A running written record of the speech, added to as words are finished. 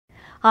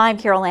I'm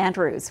Carol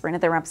Andrews for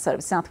another episode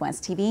of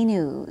Southwest TV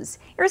News.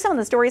 Here are some of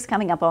the stories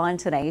coming up on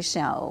today's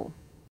show.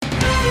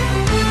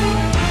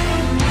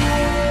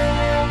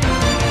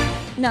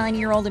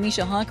 9-year-old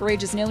Amisha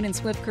Hawkridge is known in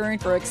Swift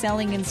Current for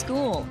excelling in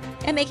school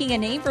and making a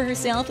name for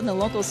herself in the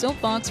local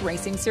soapbox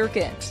racing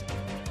circuit.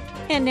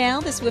 And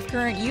now the Swift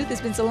Current youth has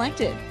been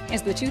selected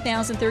as the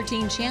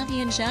 2013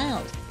 champion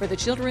child for the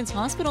Children's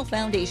Hospital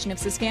Foundation of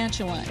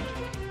Saskatchewan.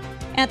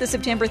 At the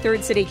September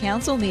 3rd City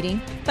Council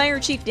meeting, Fire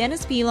Chief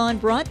Dennis Pilon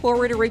brought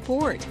forward a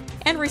report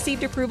and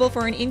received approval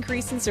for an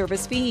increase in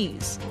service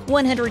fees.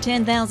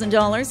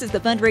 $110,000 is the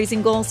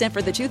fundraising goal set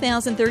for the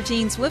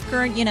 2013 Swift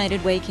Current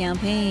United Way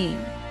campaign.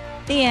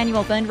 The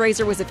annual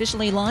fundraiser was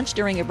officially launched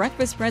during a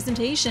breakfast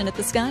presentation at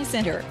the Sky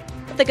Center,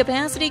 with a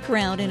capacity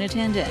crowd in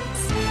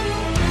attendance.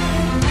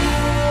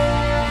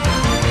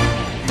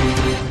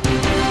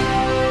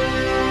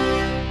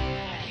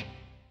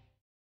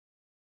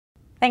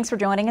 Thanks for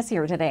joining us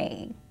here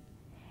today.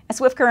 A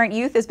Swift Current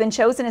youth has been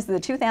chosen as the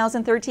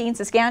 2013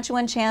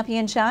 Saskatchewan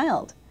Champion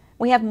Child.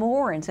 We have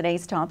more in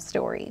today's top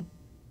story.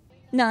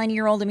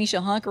 9-year-old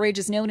Amisha Hawkridge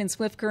is known in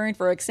Swift Current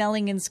for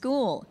excelling in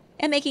school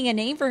and making a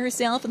name for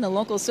herself in the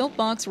local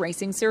soapbox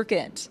racing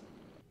circuit.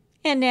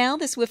 And now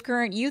the Swift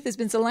Current youth has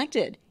been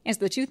selected as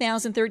the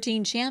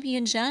 2013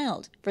 Champion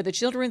Child for the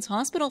Children's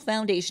Hospital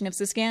Foundation of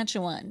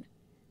Saskatchewan.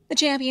 The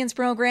Champions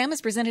program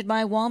is presented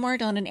by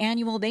Walmart on an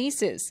annual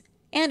basis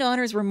and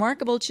honors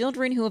remarkable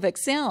children who have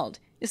excelled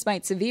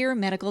despite severe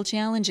medical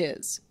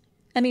challenges.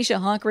 Amisha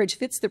Hawkridge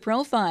fits the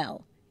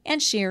profile and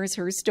shares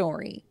her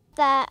story.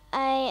 That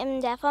I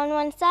am deaf on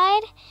one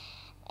side,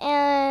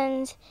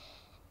 and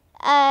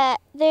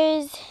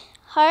there's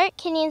heart,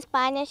 kidney, and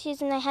spine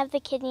issues, and I have the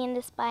kidney and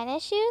the spine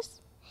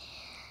issues.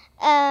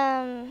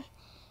 When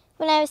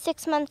I was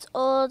 6 months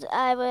old,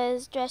 I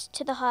was rushed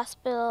to the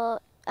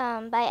hospital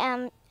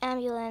by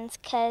ambulance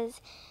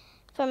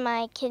for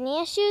my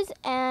kidney issues,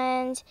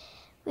 and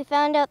we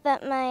found out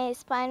that my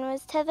spine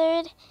was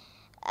tethered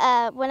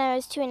when I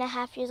was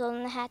 2.5 years old,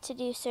 and I had to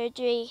do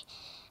surgery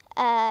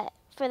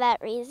for that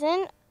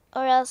reason,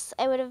 or else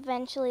I would have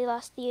eventually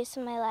lost the use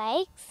of my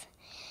legs.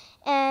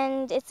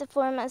 And it's a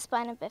form of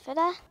spina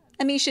bifida.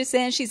 Amisha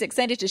says she's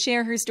excited to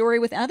share her story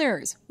with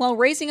others while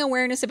raising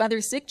awareness of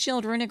other sick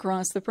children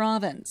across the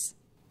province.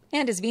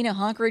 And as Vina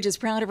Hawkridge is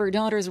proud of her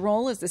daughter's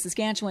role as the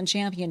Saskatchewan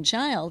Champion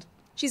Child,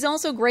 she's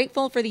also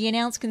grateful for the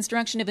announced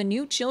construction of a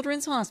new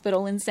children's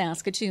hospital in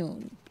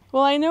Saskatoon.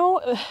 Well, I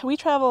know we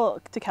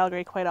travel to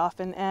Calgary quite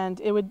often, and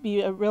it would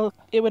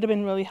have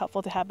been really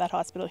helpful to have that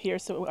hospital here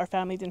so our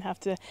family didn't have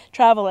to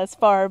travel as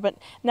far. But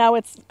now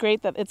it's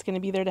great that it's going to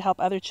be there to help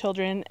other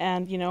children,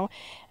 and you know,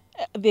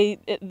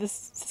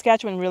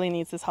 Saskatchewan really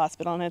needs this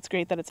hospital, and it's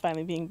great that it's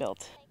finally being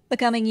built. The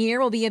coming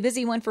year will be a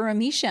busy one for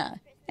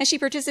Amisha as she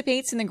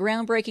participates in the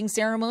groundbreaking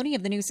ceremony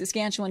of the new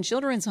Saskatchewan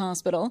Children's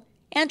Hospital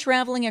and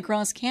traveling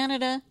across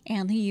Canada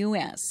and the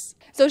U.S.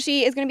 So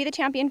she is going to be the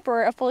champion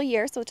for a full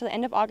year, so till the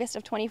end of August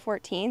of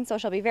 2014. So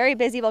she'll be very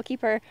busy. We'll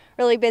keep her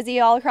really busy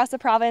all across the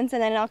province.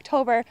 And then in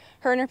October,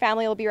 her and her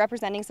family will be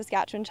representing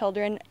Saskatchewan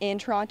children in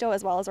Toronto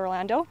as well as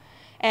Orlando.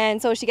 And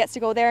so she gets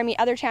to go there and meet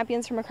other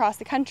champions from across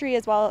the country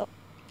as well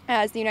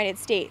as the United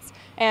States.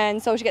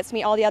 And so she gets to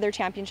meet all the other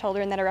champion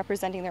children that are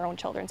representing their own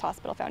children's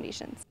hospital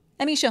foundations.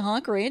 Amisha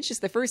Hawkridge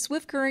is the first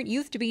Swift Current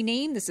youth to be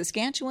named the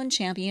Saskatchewan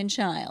Champion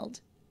Child.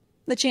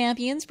 The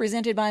Champions,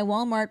 presented by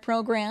Walmart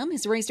program,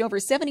 has raised over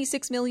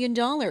 $76 million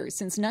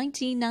since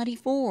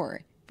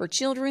 1994 for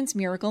Children's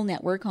Miracle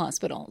Network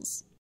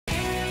hospitals.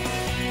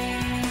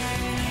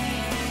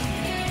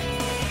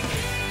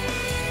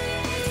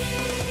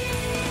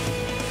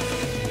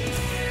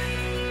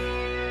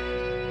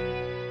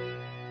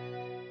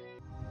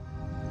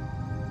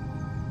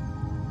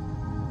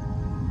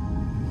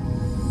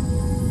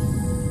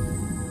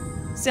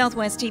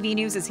 Southwest TV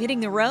News is hitting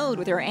the road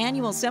with our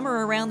annual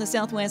Summer Around the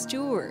Southwest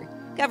tour,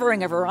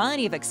 covering a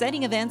variety of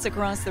exciting events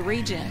across the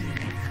region.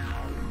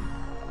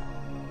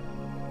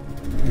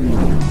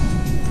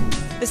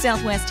 The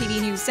Southwest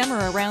TV News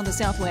Summer Around the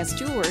Southwest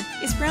tour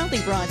is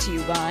proudly brought to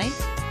you by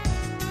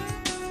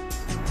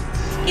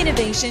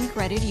Innovation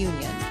Credit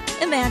Union.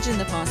 Imagine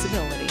the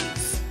possibilities.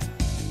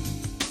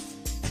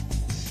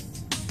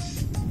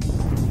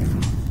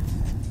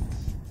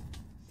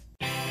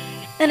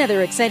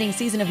 Another exciting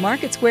season of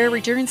Market Square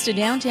returns to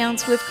downtown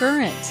Swift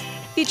Current,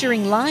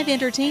 featuring live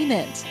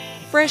entertainment,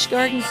 fresh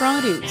garden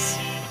produce,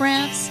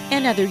 crafts,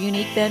 and other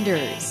unique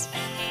vendors.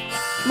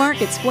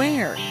 Market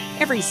Square,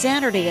 every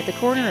Saturday at the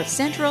corner of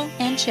Central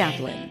and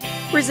Chaplin.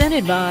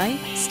 Presented by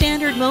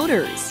Standard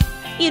Motors,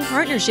 in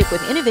partnership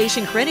with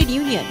Innovation Credit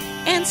Union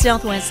and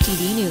Southwest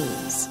TV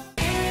News.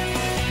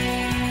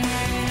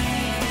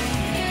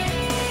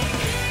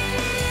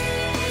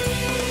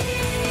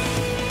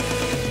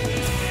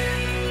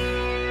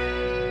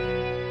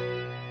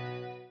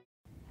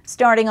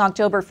 Starting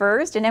October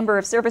 1st, a number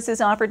of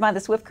services offered by the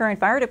Swift Current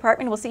Fire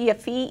Department will see a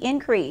fee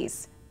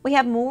increase. We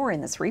have more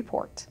in this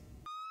report.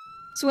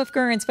 Swift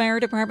Current's Fire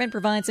Department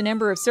provides a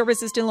number of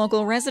services to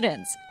local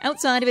residents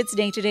outside of its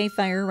day-to-day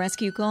fire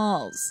rescue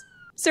calls.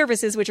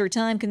 Services which are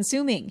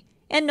time-consuming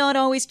and not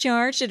always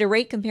charged at a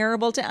rate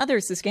comparable to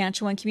other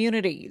Saskatchewan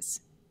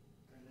communities.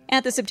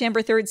 At the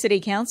September 3rd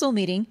City Council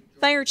meeting,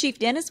 Fire Chief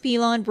Dennis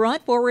Pilon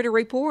brought forward a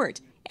report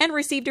and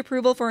received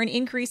approval for an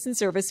increase in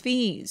service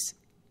fees.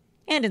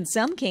 And in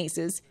some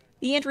cases,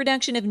 the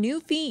introduction of new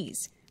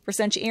fees for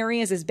such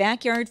areas as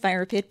backyard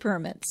fire pit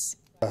permits.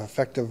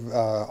 Effective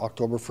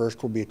October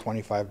 1st will be a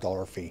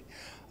 $25 fee.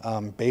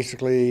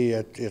 Basically,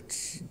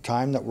 it's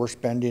time that we're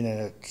spending,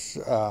 and it's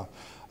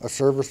a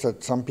service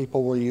that some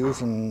people will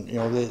use, and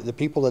the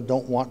people that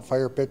don't want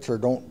fire pits or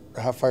don't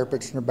have fire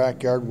pits in their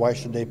backyard, why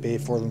should they pay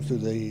for them through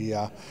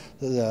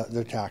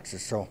the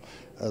taxes? So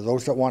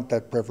those that want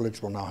that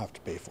privilege will now have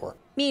to pay for it.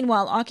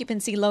 Meanwhile,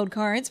 occupancy load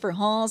cards for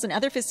halls and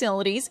other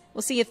facilities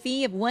will see a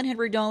fee of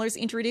 $100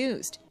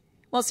 introduced,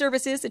 while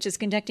services such as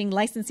conducting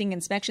licensing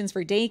inspections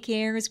for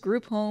daycares,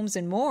 group homes,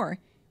 and more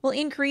will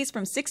increase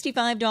from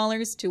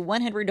 $65 to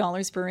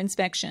 $100 per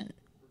inspection.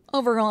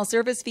 Overall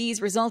service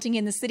fees resulting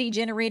in the city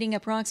generating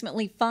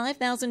approximately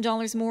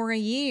 $5,000 more a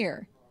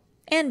year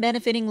and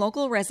benefiting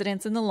local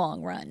residents in the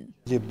long run.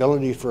 The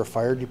ability for a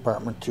fire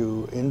department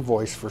to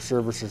invoice for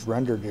services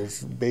rendered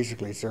is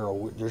basically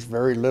zero. There's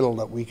very little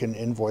that we can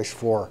invoice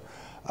for.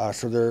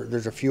 So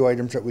there's a few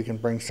items that we can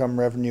bring some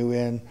revenue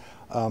in.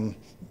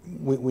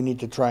 We need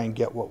to try and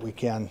get what we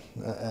can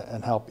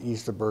and help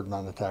ease the burden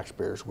on the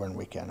taxpayers when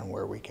we can and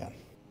where we can.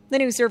 The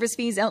new service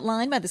fees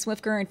outlined by the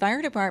Swift Current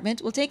Fire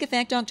Department will take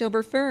effect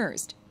October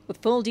 1st, with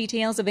full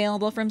details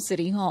available from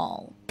City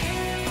Hall.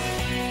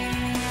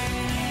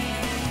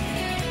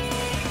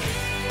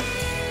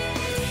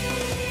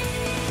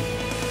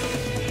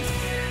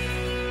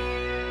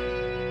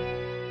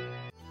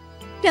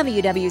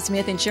 W.W.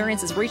 Smith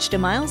Insurance has reached a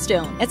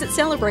milestone as it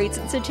celebrates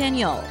its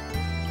centennial.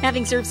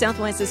 Having served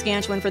Southwest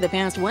Saskatchewan for the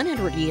past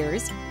 100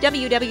 years,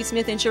 W.W.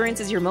 Smith Insurance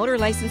is your motor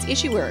license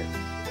issuer,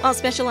 while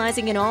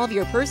specializing in all of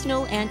your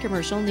personal and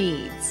commercial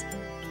needs,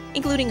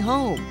 including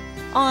home,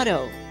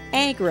 auto,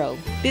 agro,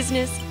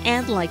 business,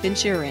 and life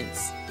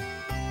insurance.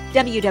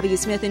 W.W.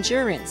 Smith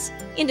Insurance,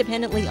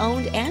 independently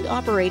owned and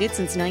operated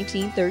since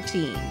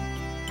 1913.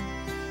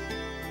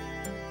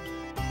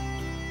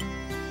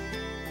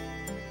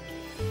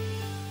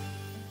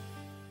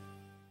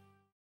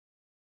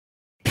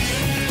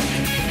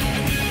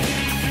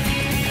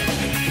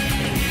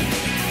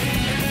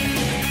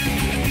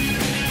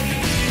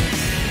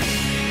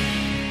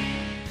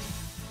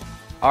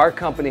 Our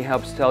company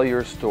helps tell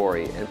your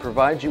story and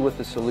provides you with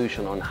a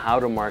solution on how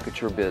to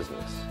market your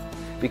business.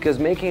 Because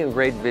making a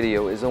great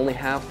video is only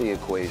half the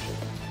equation.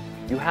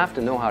 You have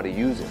to know how to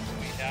use it.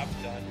 We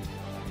have done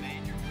a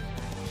major.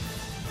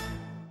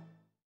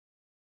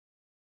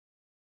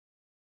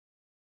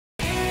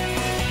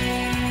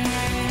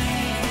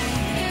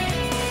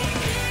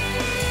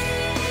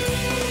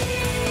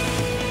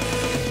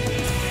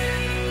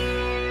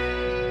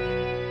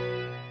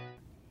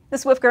 The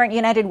Swift Current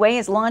United Way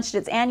has launched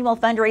its annual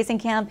fundraising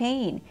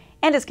campaign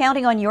and is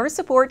counting on your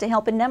support to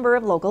help a number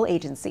of local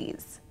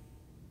agencies.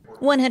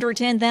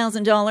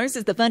 $110,000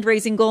 is the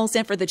fundraising goal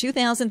set for the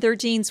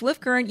 2013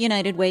 Swift Current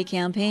United Way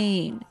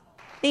campaign.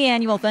 The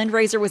annual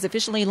fundraiser was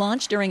officially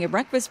launched during a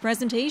breakfast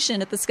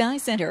presentation at the Sky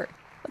Center,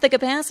 with a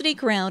capacity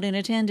crowd in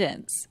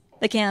attendance.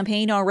 The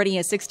campaign already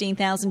has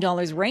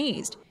 $16,000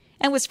 raised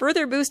and was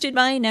further boosted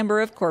by a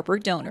number of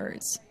corporate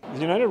donors.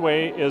 The United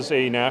Way is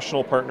a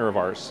national partner of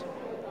ours.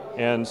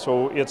 And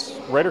so it's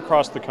right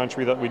across the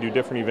country that we do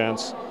different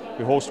events.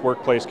 We host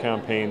workplace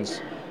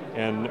campaigns,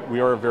 and we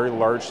are a very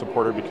large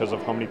supporter because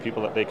of how many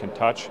people that they can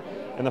touch,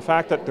 and the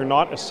fact that they're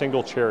not a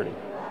single charity.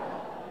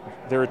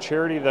 They're a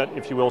charity that,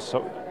 if you will,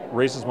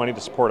 raises money to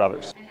support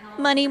others.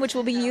 Money which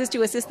will be used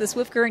to assist the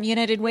Swift Current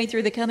United Way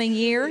through the coming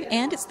year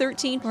and its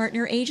 13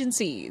 partner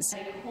agencies,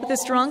 with a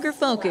stronger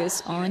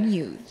focus on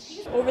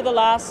youth. Over the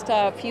last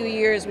few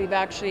years, we've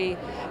actually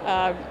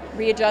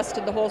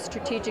readjusted the whole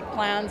strategic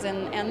plans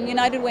and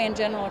United Way in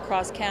general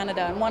across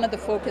Canada. And one of the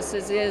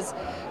focuses is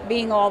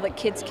being all that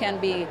kids can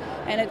be.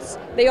 And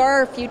they are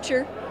our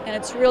future, and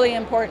it's really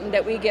important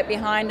that we get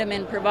behind them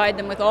and provide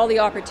them with all the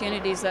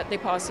opportunities that they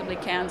possibly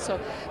can. So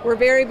we're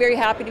very, very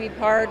happy to be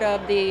part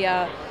of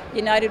the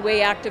United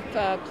Way Active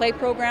Play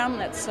program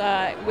that's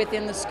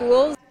within the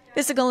schools.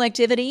 Physical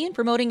activity and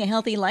promoting a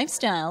healthy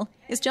lifestyle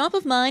is top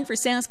of mind for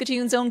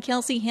Saskatoon's own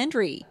Kelsey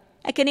Hendry,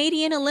 a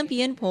Canadian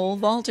Olympian pole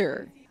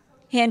vaulter.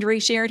 Hendry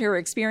shared her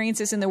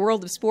experiences in the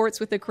world of sports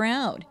with the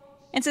crowd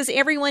and says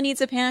everyone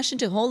needs a passion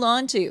to hold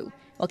on to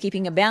while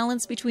keeping a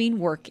balance between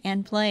work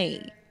and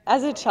play.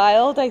 As a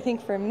child, I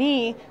think for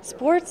me,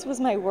 sports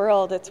was my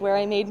world. It's where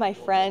I made my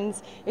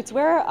friends. It's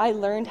where I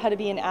learned how to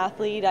be an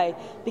athlete. I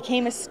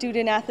became a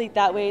student athlete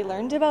that way,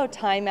 learned about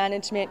time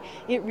management.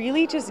 It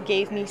really just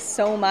gave me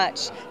so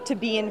much to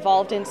be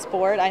involved in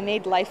sport. I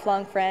made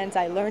lifelong friends.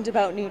 I learned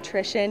about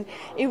nutrition.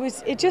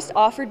 It just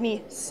offered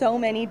me so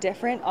many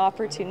different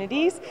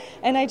opportunities,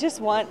 and I just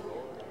want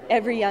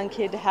every young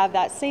kid to have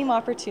that same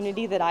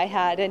opportunity that I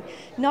had. And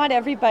not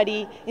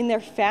everybody in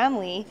their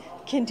family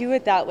can do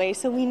it that way.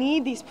 So we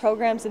need these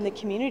programs in the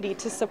community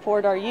to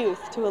support our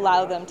youth, to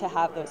allow them to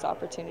have those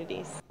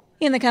opportunities.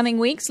 In the coming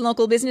weeks,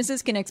 local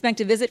businesses can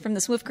expect a visit from the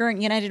Swift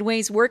Current United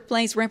Way's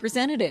workplace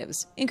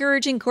representatives,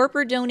 encouraging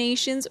corporate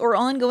donations or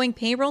ongoing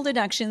payroll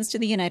deductions to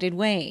the United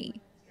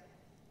Way.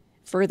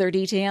 Further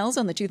details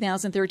on the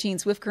 2013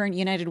 Swift Current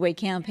United Way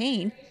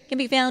campaign can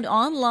be found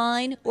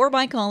online or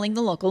by calling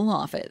the local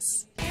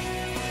office.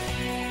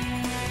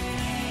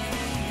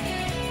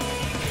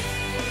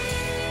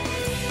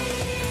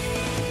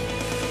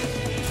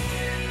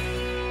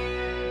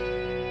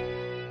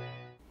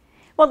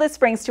 Well, this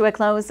brings to a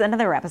close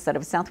another episode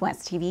of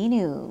Southwest TV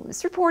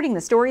News, reporting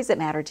the stories that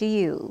matter to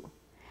you.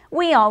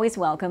 We always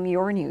welcome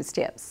your news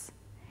tips.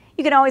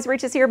 You can always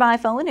reach us here by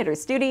phone at our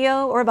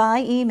studio or by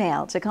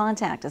email to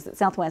contact us at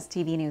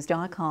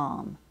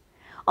southwesttvnews.com.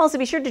 Also,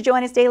 be sure to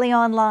join us daily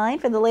online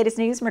for the latest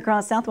news from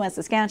across Southwest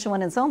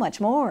Saskatchewan and so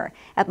much more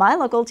at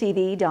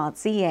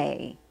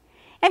mylocaltv.ca.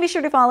 And be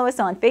sure to follow us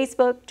on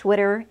Facebook,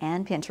 Twitter,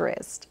 and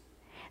Pinterest.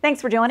 Thanks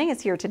for joining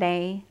us here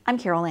today. I'm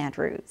Carol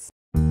Andrews.